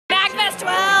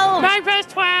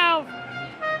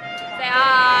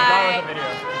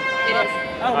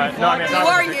Oh, no, I mean, who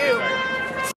are you?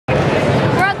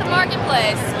 We're at the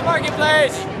marketplace.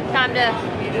 Marketplace! Time to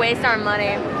waste our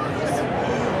money.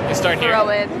 You start here. Throw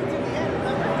it.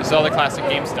 This is all the classic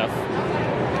game stuff.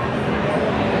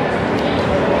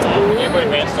 Game Boy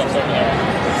Advance stuff's over there.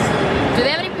 Do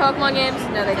they have any Pokemon games?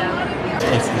 No, they don't.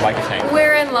 It's like a tank.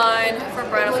 We're in line for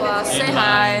Brenda Floss. Say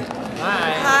hi.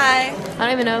 Hi. Hi. I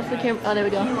don't even know if the camera. Oh, there we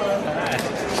go.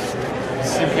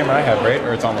 Same camera I have, right?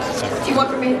 Or it's almost the same? Do you want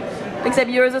from me? Except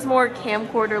yours is more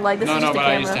camcorder, like this is just a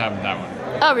camera. I used to have that one.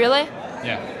 Oh, really?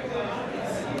 Yeah.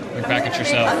 Look back at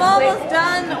yourself. I'm almost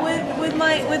done with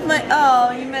my.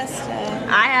 Oh, you missed it.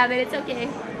 I have it. It's okay.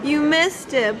 You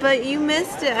missed it, but you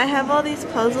missed it. I have all these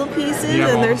puzzle pieces, You have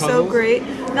and all they're the so puzzles? great.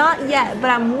 Not yet, but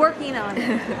I'm working on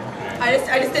it. I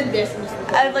just did this.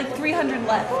 I have like 300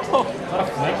 left.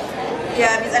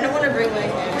 Yeah, because I don't want to bring my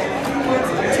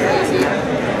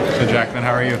So Jacqueline,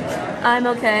 how are you? I'm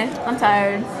okay. I'm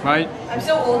tired. Right? I'm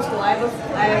so old school. I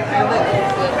have like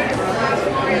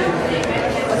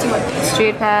what's your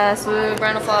Street Pass, woo.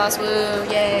 Brenda Floss, woo.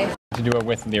 Yay. To do it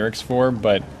with lyrics for,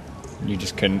 but you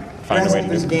just couldn't find a way to do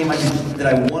There's a it. game that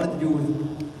I wanted to do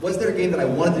with. Was there a game that I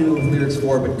wanted to do with lyrics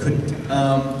for, but couldn't?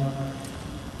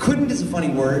 Couldn't is a funny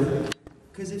word.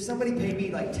 Because if somebody paid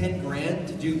me like 10 grand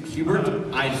to do Hubert,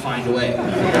 I'd find a way.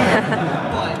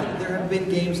 But there have been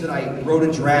games that I wrote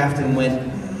a draft and went,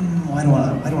 I don't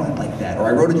want to like that. Or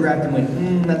I wrote a draft and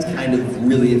went, that's kind of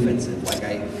really offensive. Like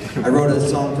I wrote a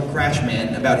song for Crash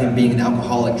Man about him being an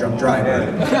alcoholic drunk driver.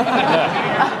 And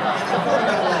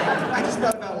I just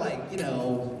thought about like, you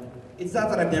know, it's not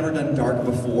that I've never done dark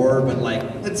before, but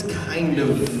like, that's kind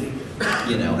of,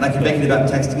 you know, and I can make it about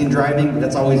texting and driving, but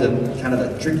that's always a kind of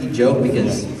a tricky joke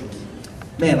because,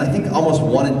 man, I think almost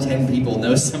 1 in 10 people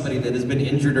know somebody that has been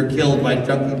injured or killed by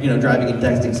drunk, driving and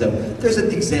texting. So there's an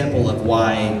example of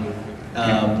why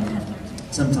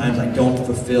sometimes I don't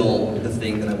fulfill the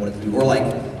thing that I wanted to do, or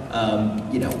like,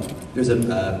 there's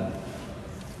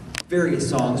various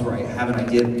songs where I have an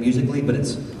idea musically, but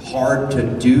it's hard to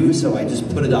do, so I just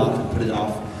put it off and put it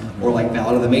off. Or like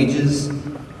Ballad of the Mages,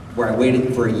 where I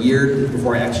waited for a year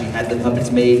before I actually had the puppets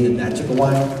made, and that took a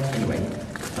while. Anyway,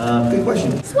 good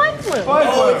question. Swine flu.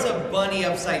 Oh, it's a bunny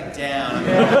upside down.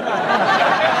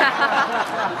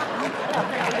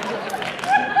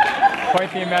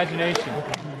 Quite the imagination.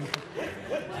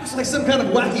 It's like some kind of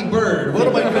wacky bird. What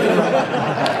am I doing wrong?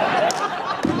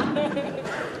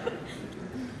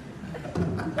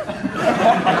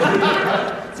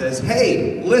 It says,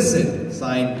 hey, listen,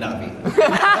 signed Navi.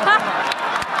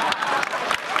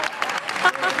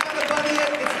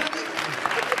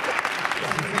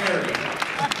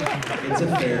 It's a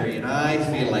fairy, and I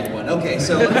feel like one. Okay,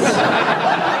 so let's...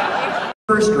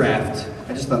 First draft,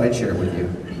 I just thought I'd share it with you.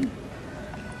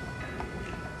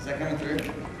 Is that coming through?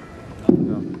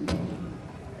 No.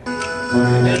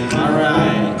 All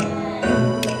right.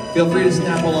 Feel free to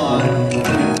snap along.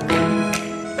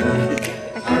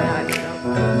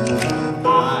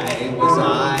 I was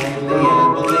idly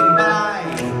ambling by,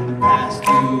 passed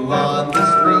you on the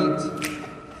street,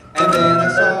 and then I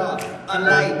saw a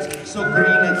light so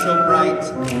green and so bright,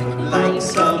 like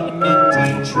some minty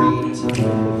treat.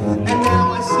 And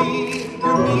now I see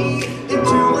you're me in 2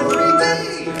 or 3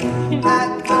 days at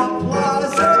the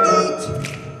Plaza Gate.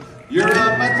 You're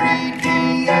on my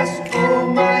 3DS,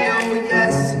 oh my, oh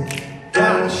yes.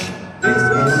 Gosh, this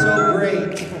is so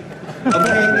great.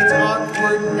 Okay, it's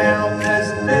awkward now, cause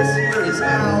this here is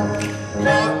how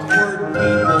awkward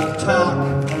people talk.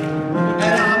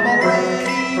 And I'm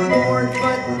already bored,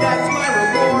 but that's my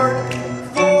reward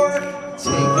for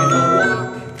taking a walk.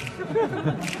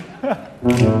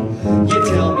 You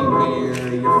tell me where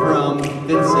you're from,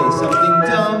 then say something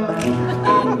dumb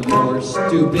in your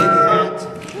stupid hat.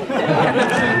 You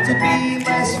drink to be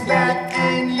less fat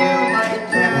and you like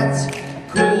cats.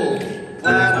 Cool,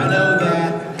 glad I know that.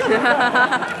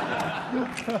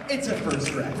 It's a first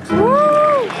draft.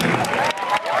 Woo!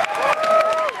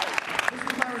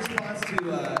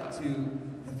 To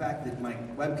the fact that my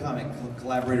webcomic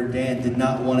collaborator Dan did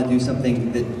not want to do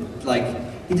something that, like,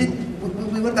 he did.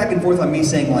 We went back and forth on me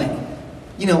saying, like,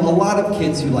 a lot of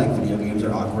kids who like video games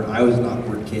are awkward. I was an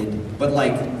awkward kid, but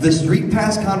like the Street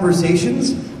Pass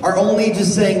conversations are only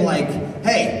just saying, like,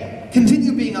 hey,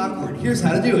 continue being awkward. Here's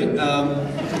how to do it.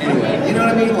 Anyway, you know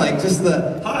what I mean? Like, just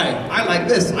the hi, I like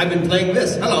this. I've been playing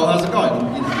this. Hello, how's it going?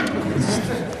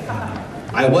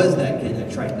 I was that kid. I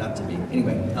tried not to be.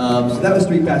 Anyway, so that was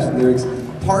Street Pass with lyrics.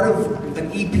 Part of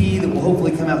an EP that will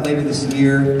hopefully come out later this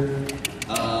year.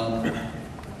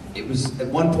 It was at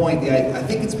one point. I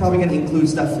think it's probably going to include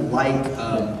stuff like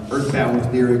Earthbound with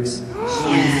lyrics,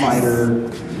 Street Fighter,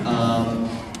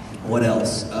 What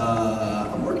else?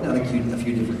 I'm working on a few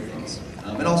different things.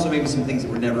 And also maybe some things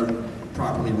that were never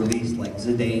properly released, like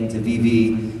Zidane to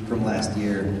VV from last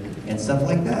year, and stuff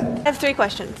like that. I have 3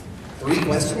 questions. 3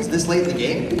 questions this late in the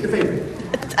game? What's your favorite?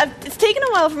 It's taken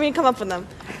a while for me to come up with them.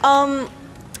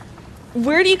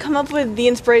 Where do you come up with the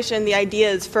inspiration, the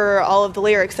ideas for all of the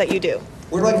lyrics that you do?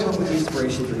 Where do I come up with the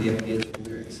inspiration for the ideas for the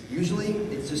lyrics? Usually,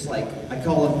 it's just like, I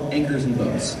call them anchors and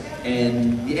boats.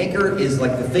 And the anchor is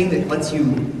like the thing that lets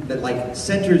you, that like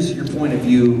centers your point of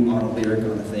view on a lyric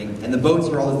or on a thing. And the boats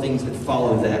are all the things that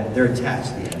follow that. They're attached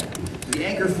to the end. The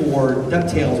anchor for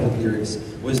DuckTales with lyrics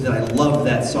was that I loved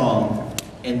that song.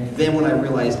 And then when I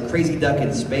realized Crazy Duck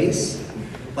in Space,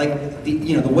 like,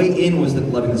 the way in was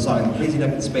loving the song, and Crazy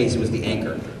Duck in Space was the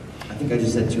anchor. I think I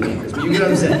just said 2 anchors, but you get what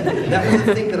I'm saying. That was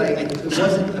the thing that it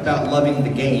wasn't about loving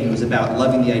the game, it was about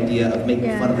loving the idea of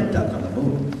making fun of a duck on the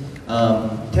moon.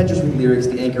 Tetris with lyrics,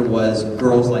 the anchor was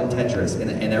girls like Tetris,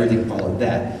 and everything followed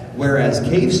that. Whereas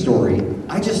Cave Story,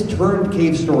 I just turned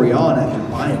Cave Story on after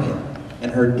buying it,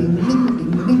 and heard ding, ding,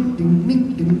 ding, ding, ding,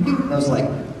 ding, ding, ding, and I was like,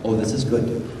 oh, this is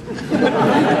good.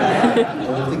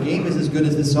 Oh, if the game is as good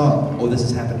as this song, oh, this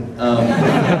is happening.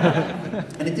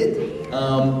 And it did.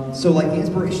 So like the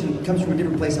inspiration comes from a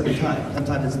different place every time.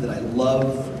 Sometimes it's that I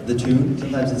love the tune.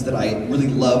 Sometimes it's that I really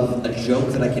love a joke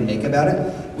that I can make about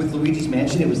it. With Luigi's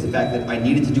Mansion, it was the fact that I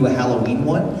needed to do a Halloween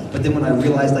one, but then when I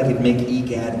realized I could make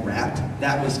EGAD rap,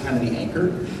 that was kind of the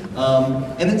anchor.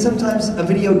 And then sometimes a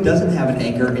video doesn't have an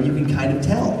anchor and you can kind of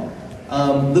tell.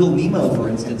 Little Nemo, for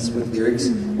instance, with lyrics,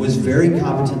 was very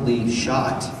competently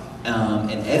shot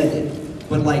and edited,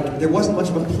 but like there wasn't much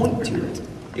of a point to it.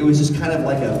 It was just kind of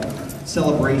like a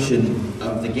celebration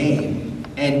of the game,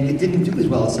 and it didn't do as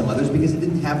well as some others because it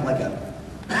didn't have like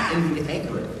anything to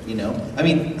anchor it. You know, I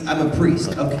mean, I'm a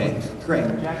priest. Okay, great.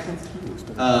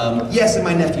 Yes, and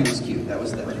my nephew was cute. That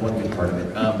was one good part of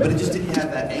it, but it just didn't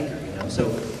have that anchor. You know,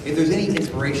 so if there's any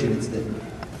inspiration, it's that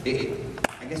I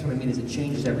guess what I mean is it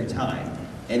changes every time.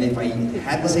 And if I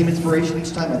had the same inspiration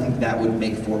each time, I think that would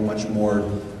make for much more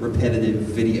repetitive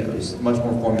videos, much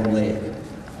more formulaic.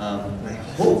 I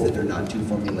hope that they're not too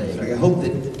formulaic. Like, I hope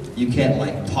that you can't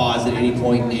like pause at any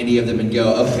point in any of them and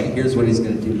go, okay, here's what he's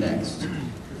going to do next.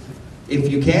 If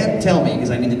you can, tell me, because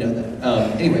I need to know that.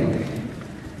 Anyway,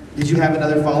 did you have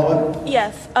another follow-up?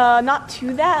 Yes, not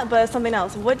to that, but something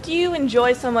else. What do you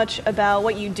enjoy so much about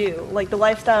what you do? Like the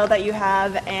lifestyle that you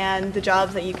have and the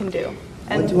jobs that you can do?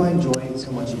 What do I enjoy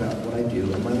so much about what I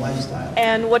do and my lifestyle?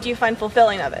 And what do you find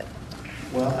fulfilling of it?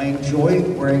 Well, I enjoy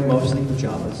wearing mostly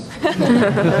pajamas.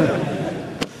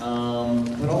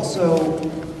 But also,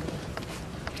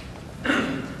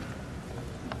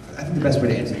 I think the best way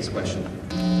to answer this question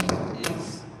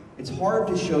is, it's hard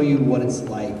to show you what it's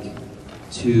like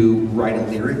to write a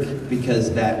lyric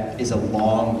because that is a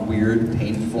long, weird,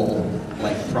 painful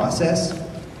process.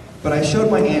 But I showed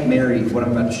my Aunt Mary what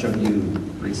I'm about to show you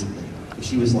recently.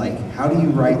 She was like, how do you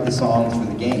write the songs for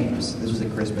the games? This was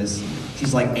at Christmas.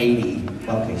 She's like 80.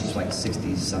 Well, okay, she's like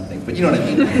 60 something, but you know what I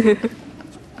mean.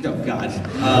 Oh, God.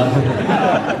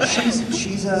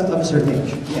 She's of a certain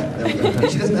age. Yeah, there we go.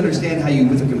 She doesn't understand how you,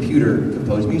 with a computer,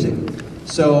 compose music.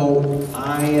 So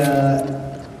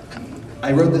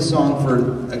I wrote this song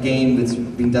for a game that's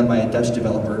being done by a Dutch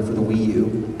developer for the Wii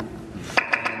U.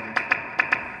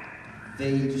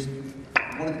 They just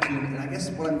wanted the tune, and I guess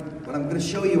what I'm going to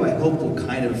show you, I hope, will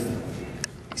kind of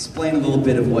explain a little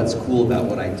bit of what's cool about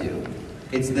what I do.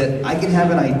 It's that I can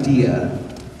have an idea,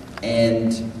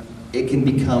 and it can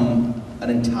become an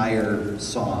entire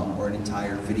song or an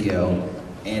entire video,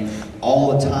 and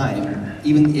all the time,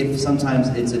 even if sometimes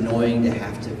it's annoying to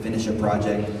have to finish a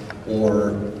project,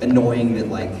 or annoying that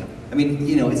I mean,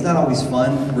 you know, it's not always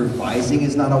fun, revising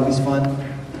is not always fun,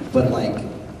 but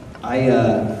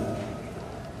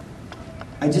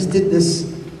I just did this.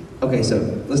 Okay, so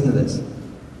listen to this.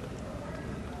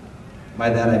 By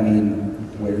that I mean,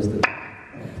 where's the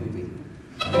poopy?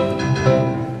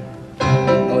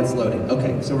 Oh, it's loading.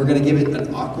 Okay, so we're gonna give it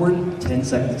an awkward 10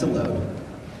 seconds to load.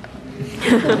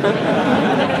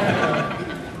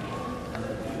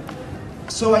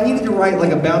 So I needed to write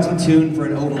like a bouncing tune for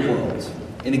an overworld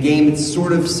in a game that's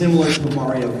sort of similar to a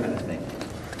Mario kind of thing.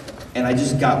 And I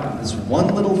just got this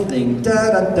one little thing, and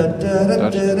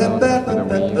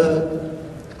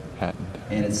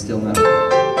it's still not. I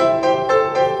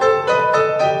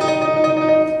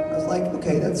was like,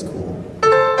 okay, that's cool.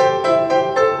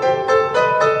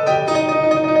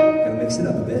 Gonna mix it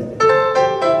up a bit.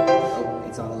 Oh,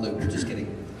 it's on a loop, just kidding.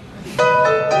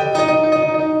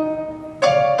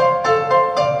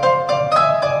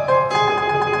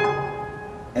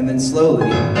 And then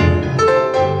slowly, I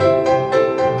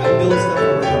build stuff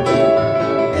around it.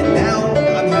 And now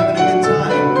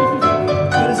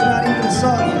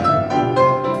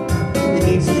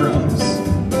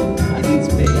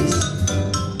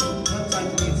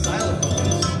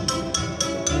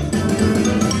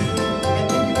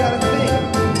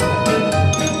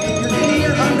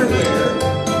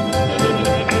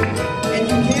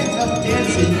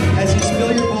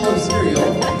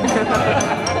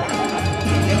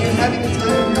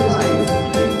time of your life,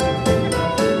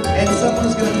 and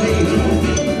someone's gonna pay you.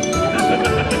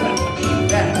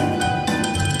 That.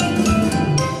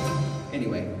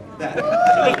 Anyway, that. I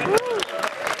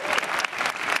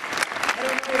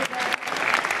don't know if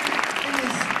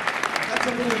that's a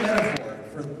little metaphor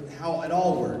for how it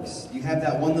all works. You have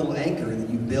that one little anchor, and then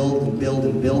you build and build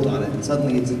and build on it, and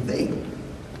suddenly it's a thing.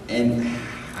 And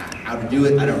how to do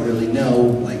it, I don't really know.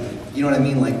 Like, you know what I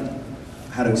mean? Like,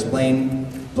 how to explain,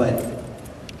 but,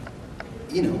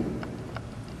 you know,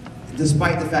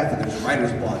 despite the fact that there's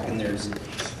writer's block and there's,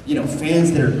 you know,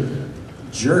 fans that are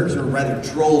jerks, or rather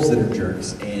trolls that are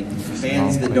jerks, and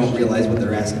fans that don't realize what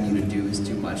they're asking you to do is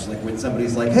too much. Like when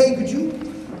somebody's like, hey, could you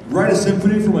write a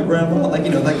symphony for my grandma? Like,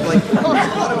 you know, like there's a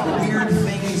lot of weird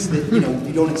things that, you know,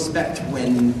 you don't expect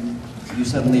when you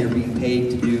suddenly are being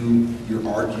paid to do your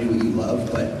art, to do what you love,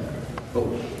 but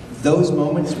those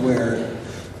moments where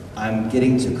I'm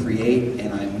getting to create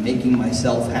and I'm making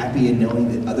myself happy and knowing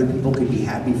that other people could be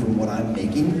happy from what I'm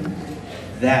making,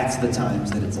 that's the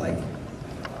times that it's like,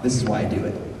 this is why I do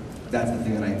it. That's the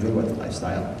thing that I enjoy about the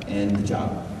lifestyle and the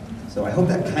job. So I hope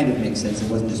that kind of makes sense. It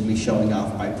wasn't just me showing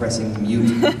off by pressing mute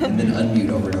and then unmute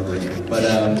over and over again. But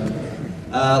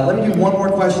let me do one more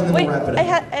question, then Wait, we'll wrap it up. I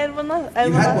had one last.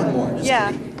 You had one more. Just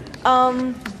yeah.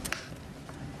 kidding.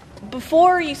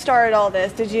 Before you started all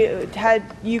this, had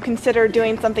you considered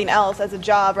doing something else as a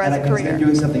job or as a I considered career?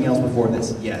 doing something else before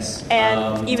this, yes.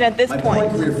 And even at this my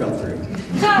point? My career fell through.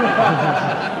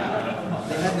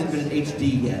 They hadn't invented HD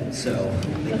yet, so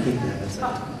they couldn't have. It's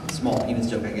a small penis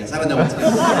joke, I guess. I don't know what's going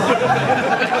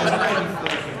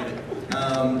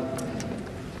on.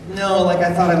 No, like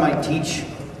I thought I might teach.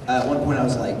 At one point I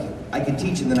was like, I could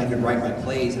teach and then I could write my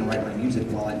plays and write my music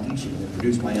while I'm teaching and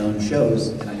produce my own shows,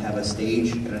 and I'd have a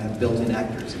stage and I'd have built-in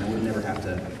actors and I would never have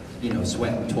to, you know,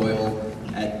 sweat and toil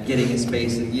at getting a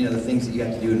space and, you know, the things that you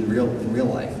have to do in real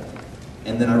life.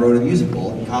 And then I wrote a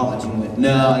musical in college and went,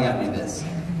 no, I gotta do this.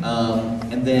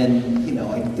 And then, you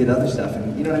know, I did other stuff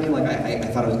and, you know what I mean? Like I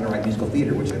thought I was gonna write musical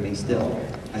theater, which I may still.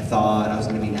 I thought I was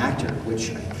gonna be an actor,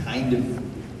 which I kind of,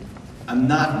 I'm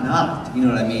not, you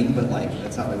know what I mean? But like,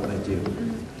 that's not really what I do.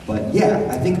 But yeah,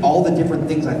 I think all the different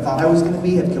things I thought I was going to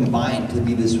be have combined to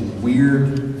be this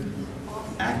weird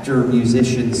actor,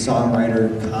 musician,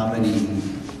 songwriter, comedy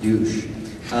douche.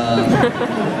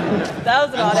 That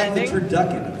was an odd I'm like ending. the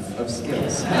turducken of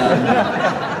skills.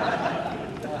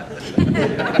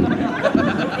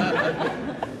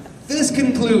 This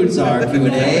concludes our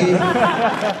Q&A.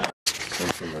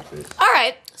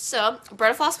 Alright, so, bread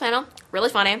and floss panel, really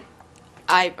funny.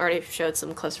 I already showed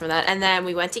some clips from that. And then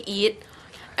we went to eat.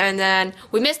 And then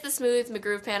we missed the Smooth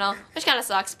McGroove panel, which kind of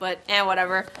sucks, but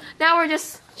whatever. Now we're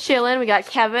just chilling. We got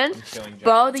Kevin,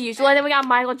 Bo, the usual, and then we got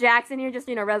Michael Jackson here, just,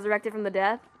 you know, resurrected from the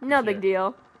death. No big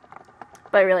deal.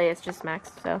 But really, it's just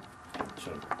Max, so.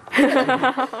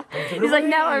 He's like,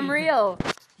 no, I'm real.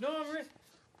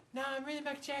 No, I'm really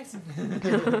Max Jackson.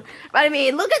 But I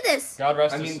mean, look at this. God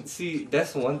rest I his... mean, see,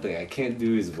 that's one thing. I can't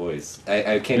do his voice.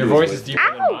 I can't Your do voice his is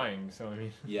deeper than mine, so I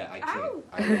mean... Yeah, I can't.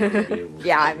 I won't be able to.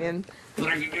 Yeah, I mean. But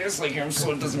I can dance like him,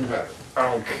 so it doesn't matter.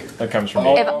 Okay. That comes from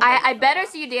me. If I better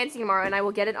see you dancing tomorrow, and I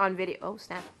will get it on video. Oh,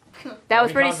 snap. That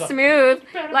was pretty smooth.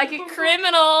 Like a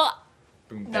criminal.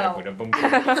 Boom, No. boom, boom,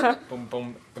 boom, boom,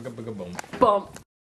 boom, boom, boom, boom. Bump.